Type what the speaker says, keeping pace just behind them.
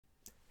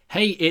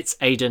Hey, it's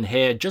Aidan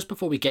here. Just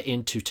before we get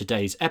into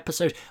today's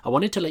episode, I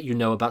wanted to let you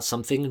know about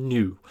something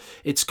new.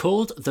 It's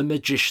called the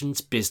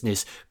Magician's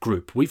Business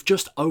Group. We've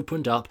just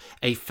opened up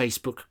a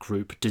Facebook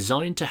group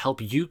designed to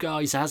help you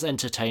guys as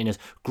entertainers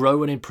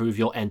grow and improve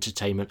your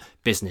entertainment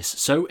business.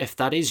 So if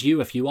that is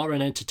you, if you are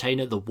an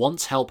entertainer that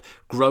wants help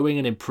growing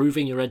and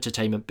improving your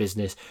entertainment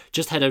business,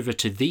 just head over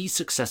to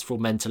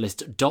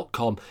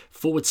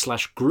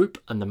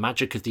thesuccessfulmentalist.com/group and the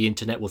magic of the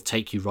internet will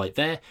take you right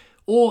there.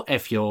 Or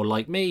if you're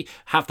like me,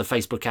 have the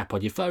Facebook app on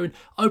your phone,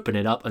 open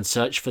it up and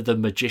search for the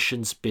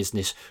Magician's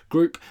Business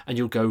Group and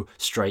you'll go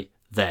straight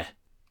there.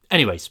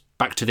 Anyways,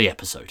 back to the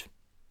episode.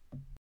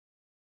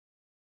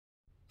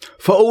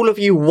 For all of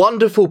you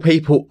wonderful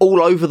people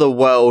all over the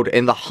world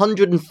in the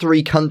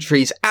 103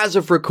 countries as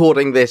of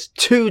recording this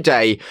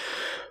today,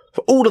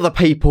 for all of the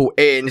people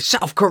in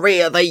South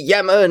Korea, the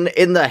Yemen,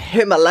 in the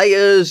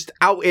Himalayas,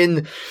 out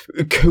in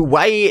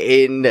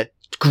Kuwait, in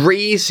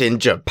Greece, in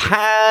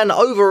Japan,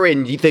 over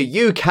in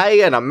the UK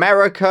and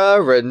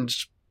America and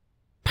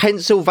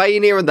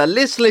Pennsylvania, and the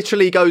list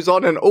literally goes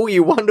on, and all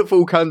you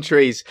wonderful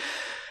countries.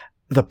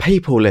 The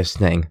people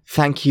listening,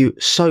 thank you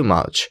so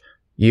much.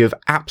 You have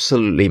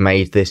absolutely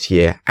made this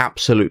year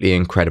absolutely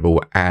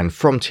incredible, and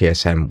from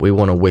TSM, we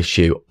want to wish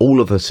you all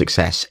of the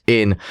success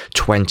in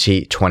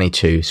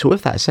 2022. So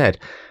with that said,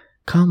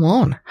 come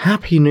on,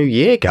 Happy New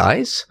Year,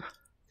 guys.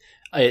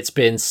 It's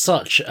been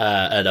such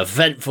an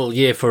eventful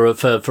year for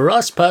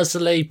us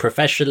personally,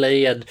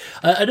 professionally, and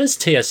as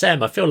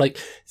TSM. I feel like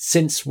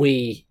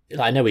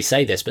I know we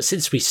say this, but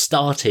since we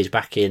started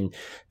back in,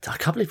 I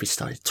can't believe we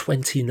started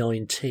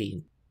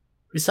 2019.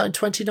 We started in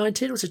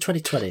 2019 or was it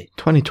 2020?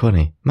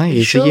 2020. Mate,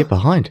 it's a year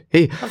behind.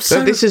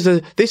 This is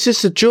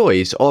the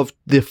joys of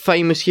the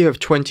famous year of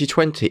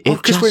 2020.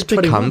 It just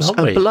becomes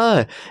a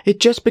blur. It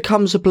just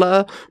becomes a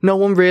blur. No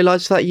one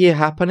realised that year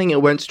happening.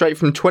 It went straight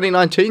from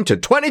 2019 to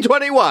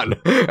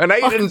 2021. And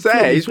Aidan's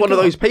there. He's one of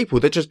those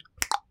people that just...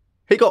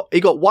 He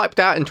got wiped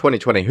out in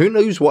 2020. Who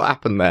knows what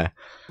happened there?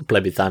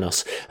 Blame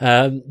Thanos.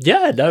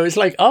 It's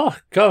like, oh,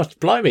 God,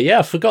 blimey. Yeah,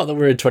 I forgot that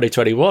we're in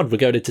 2021. We're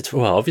going into,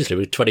 obviously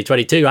we're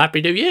 2022.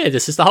 Happy New Year.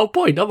 This is the whole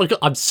point. Oh my God,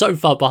 I'm so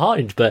far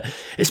behind, but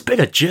it's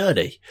been a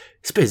journey.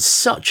 It's been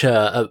such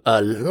a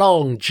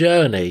long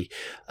journey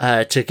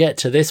to get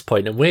to this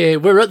point. And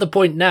we're at the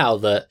point now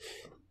that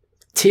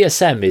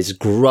TSM is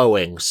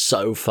growing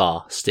so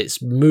fast.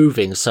 It's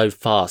moving so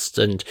fast.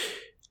 And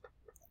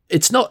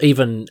it's not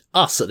even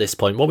us at this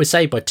point. What we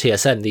say by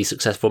TSM, the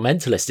Successful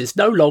Mentalist, it's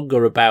no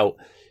longer about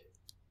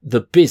the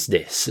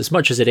business as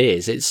much as it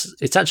is.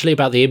 It's actually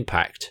about the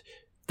impact.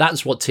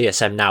 That's what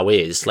TSM now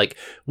is. Like,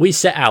 we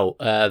set out,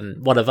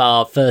 one of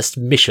our first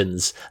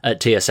missions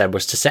at TSM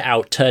was to set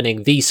out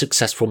turning the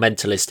Successful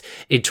Mentalist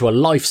into a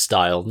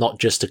lifestyle, not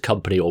just a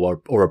company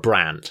or a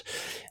brand.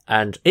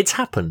 And it's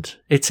happened.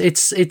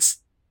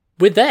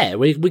 We're there.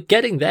 We're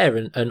getting there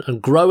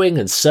and growing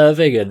and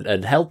serving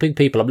and helping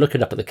people. I'm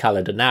looking up at the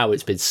calendar now.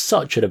 It's been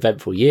such an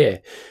eventful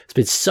year. It's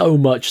been so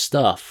much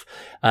stuff.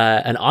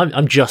 And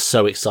I'm just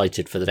so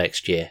excited for the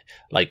next year.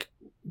 Like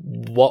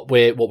what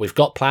we've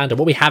got planned and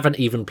what we haven't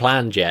even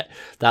planned yet.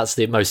 That's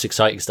the most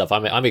exciting stuff.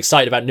 I'm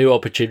excited about new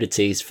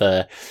opportunities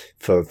for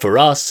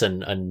us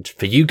and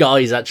for you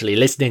guys actually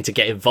listening to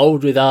get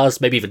involved with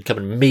us, maybe even come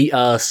and meet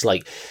us.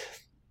 Like,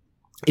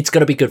 it's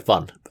going to be good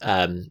fun.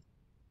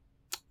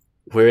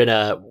 We're in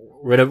a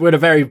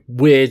very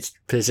weird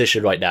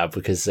position right now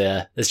because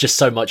there's just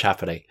so much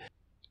happening.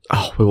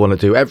 Oh, we want to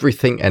do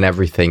everything and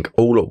everything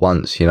all at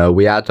once. You know,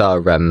 we had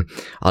our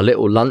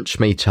little lunch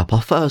meetup,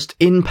 our first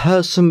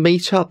in-person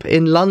meetup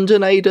in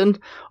London, Aidan.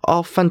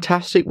 Oh,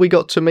 fantastic. We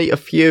got to meet a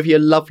few of your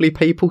lovely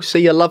people,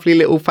 see your lovely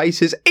little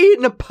faces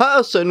in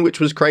person, which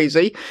was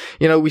crazy.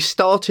 You know, we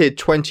started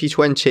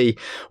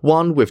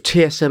 2021 with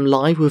TSM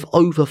Live with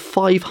over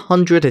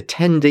 500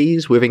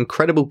 attendees, with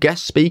incredible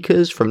guest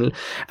speakers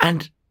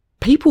and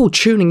people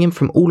tuning in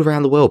from all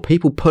around the world,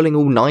 people pulling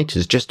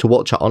all-nighters just to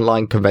watch our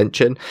online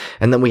convention.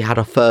 And then we had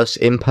our first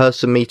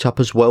in-person meetup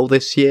as well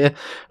this year.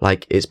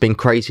 Like, it's been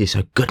crazy.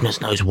 So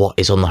goodness knows what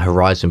is on the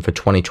horizon for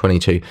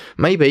 2022.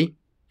 Maybe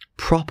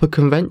proper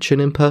convention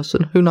in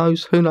person. Who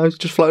knows?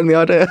 Just floating the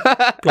idea.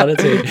 Well,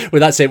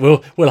 that's it.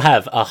 We'll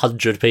have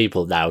 100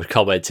 people now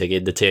commenting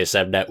in the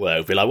TSM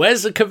network. Be like,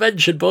 where's the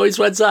convention, boys?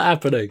 When's that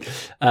happening?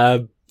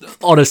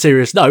 On a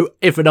serious note,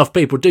 if enough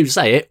people do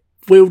say it,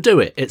 we'll do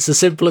it. It's as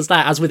simple as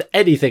that. As with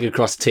anything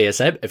across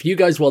TSM, if you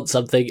guys want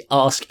something,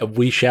 ask and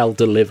we shall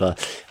deliver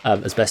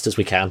as best as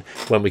we can,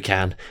 when we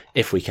can,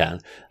 if we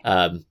can.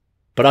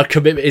 But our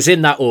commitment is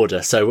in that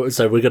order. So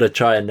we're going to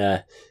try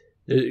and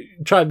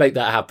make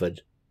that happen.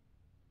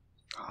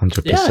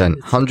 100%,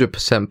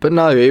 100%. But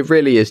no, it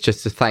really is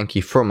just a thank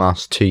you from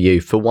us to you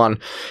for one,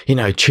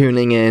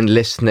 tuning in,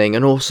 listening,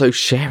 and also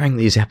sharing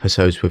these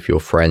episodes with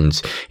your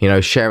friends,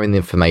 sharing the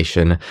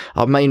information.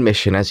 Our main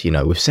mission, as you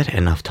know, we've said it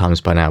enough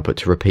times by now, but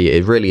to repeat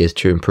it really is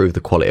to improve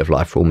the quality of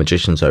life for all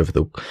magicians over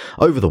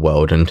the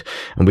world. And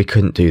we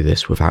couldn't do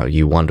this without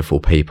you wonderful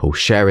people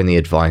sharing the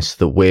advice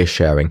that we're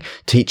sharing,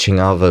 teaching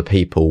other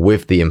people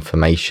with the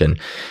information,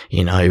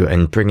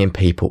 and bringing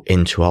people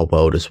into our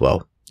world as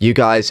well. You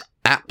guys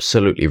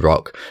absolutely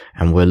rock,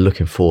 and we're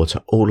looking forward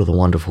to all of the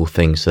wonderful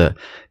things that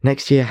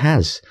next year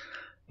has,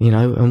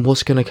 and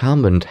what's going to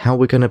come and how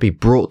we're going to be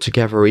brought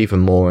together even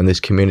more, and this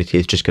community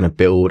is just going to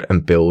build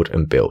and build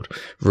and build.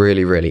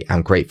 Really, really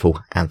am grateful,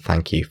 and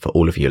thank you for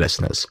all of you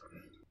listeners.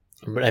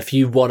 If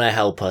you want to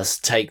help us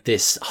take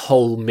this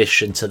whole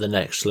mission to the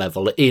next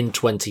level in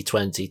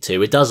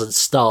 2022, it doesn't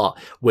start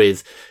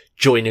with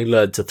joining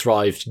Learn to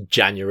Thrive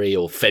January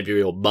or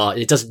February or March.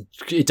 It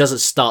doesn't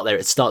start there.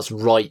 It starts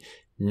right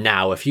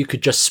now. If you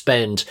could just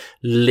spend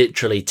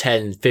literally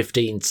 10,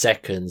 15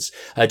 seconds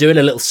doing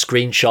a little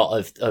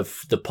screenshot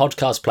of the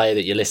podcast player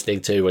that you're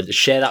listening to and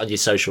share that on your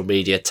social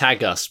media,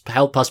 tag us,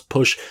 help us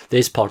push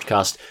this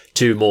podcast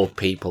to more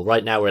people.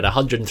 Right now we're in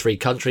 103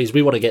 countries.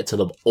 We want to get to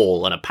them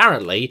all. And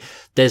apparently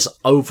there's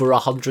over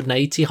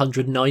 180,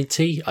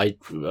 190.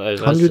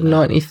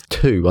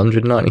 192,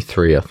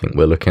 193 I think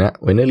we're looking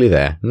at. We're nearly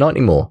there.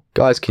 90 more.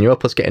 Guys, can you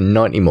help us get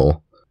 90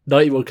 more?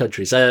 91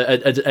 countries.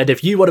 And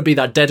if you want to be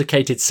that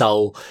dedicated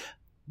soul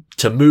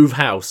to move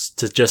house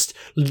to just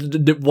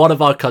one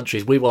of our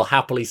countries, we will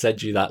happily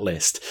send you that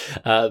list.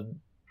 But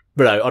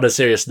no, on a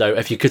serious note,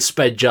 if you could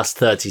spend just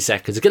 30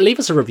 seconds, leave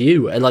us a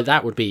review, and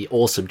that would be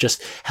awesome.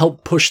 Just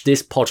help push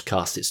this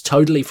podcast. It's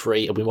totally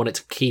free, and we want it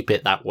to keep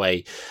it that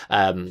way,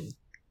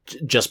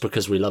 just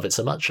because we love it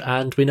so much,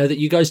 and we know that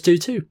you guys do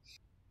too.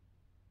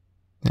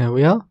 There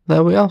we are.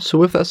 So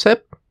with that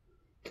said,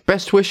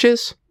 best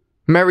wishes.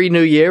 Merry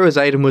New Year, as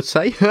Aidan would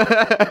say.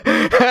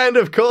 And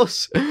of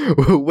course,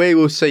 we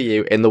will see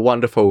you in the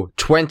wonderful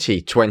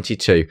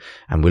 2022.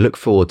 And we look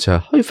forward to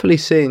hopefully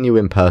seeing you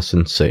in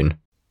person soon.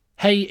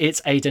 Hey,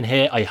 it's Aidan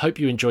here. I hope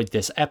you enjoyed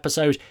this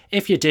episode.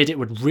 If you did, it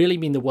would really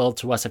mean the world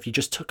to us if you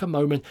just took a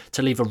moment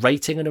to leave a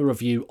rating and a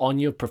review on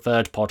your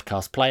preferred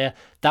podcast player.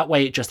 That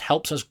way, it just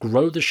helps us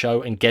grow the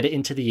show and get it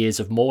into the ears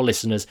of more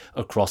listeners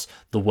across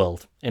the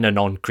world in a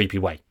non-creepy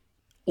way.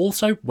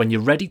 Also, when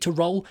you're ready to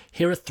roll,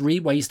 here are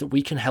 3 ways that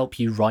we can help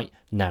you right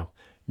now.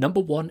 Number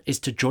 1 is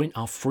to join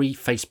our free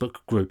Facebook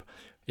group.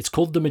 It's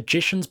called the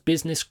Magician's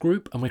Business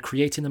Group, and we're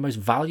creating the most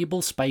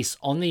valuable space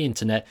on the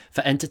internet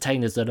for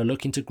entertainers that are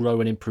looking to grow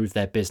and improve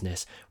their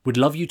business. We'd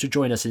love you to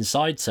join us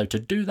inside, so to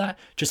do that,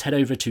 just head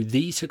over to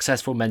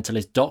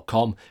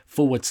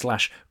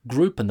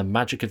thesuccessfulmentalist.com/group, and the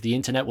magic of the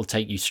internet will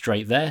take you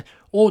straight there,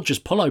 or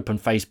just pull open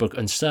Facebook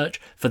and search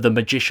for the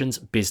Magician's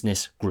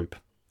Business Group.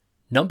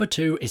 Number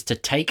 2 is to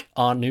take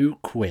our new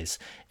quiz.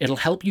 It'll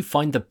help you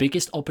find the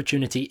biggest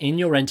opportunity in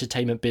your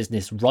entertainment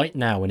business right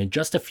now, and in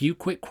just a few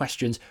quick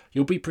questions,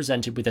 you'll be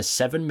presented with a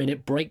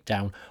 7-minute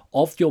breakdown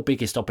of your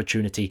biggest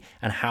opportunity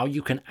and how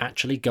you can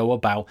actually go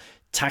about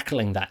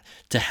tackling that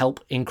to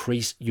help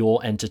increase your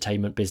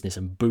entertainment business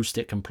and boost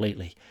it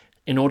completely.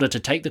 In order to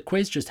take the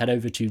quiz, just head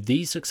over to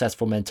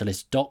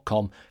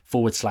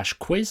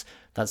thesuccessfulmentalist.com/quiz.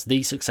 That's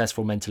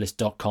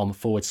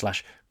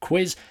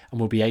thesuccessfulmentalist.com/quiz, and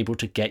we'll be able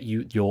to get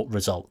you your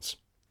results.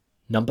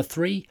 Number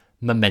 3,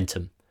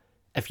 momentum.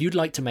 If you'd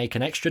like to make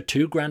an extra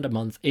 $2,000 a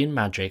month in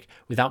magic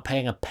without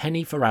paying a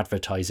penny for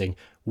advertising,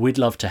 we'd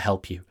love to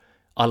help you.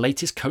 Our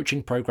latest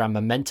coaching program,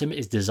 Momentum,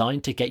 is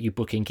designed to get you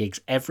booking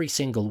gigs every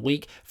single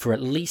week for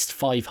at least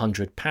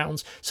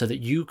 £500 so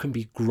that you can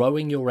be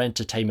growing your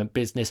entertainment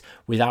business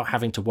without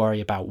having to worry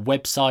about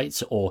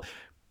websites or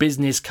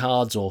business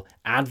cards or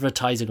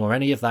advertising or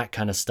any of that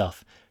kind of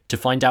stuff. To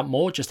find out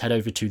more, just head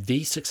over to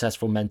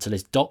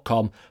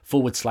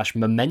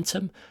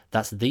thesuccessfulmentalist.com/momentum.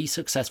 That's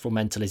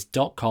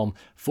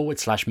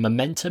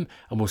thesuccessfulmentalist.com/momentum,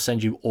 and we'll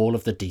send you all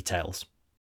of the details.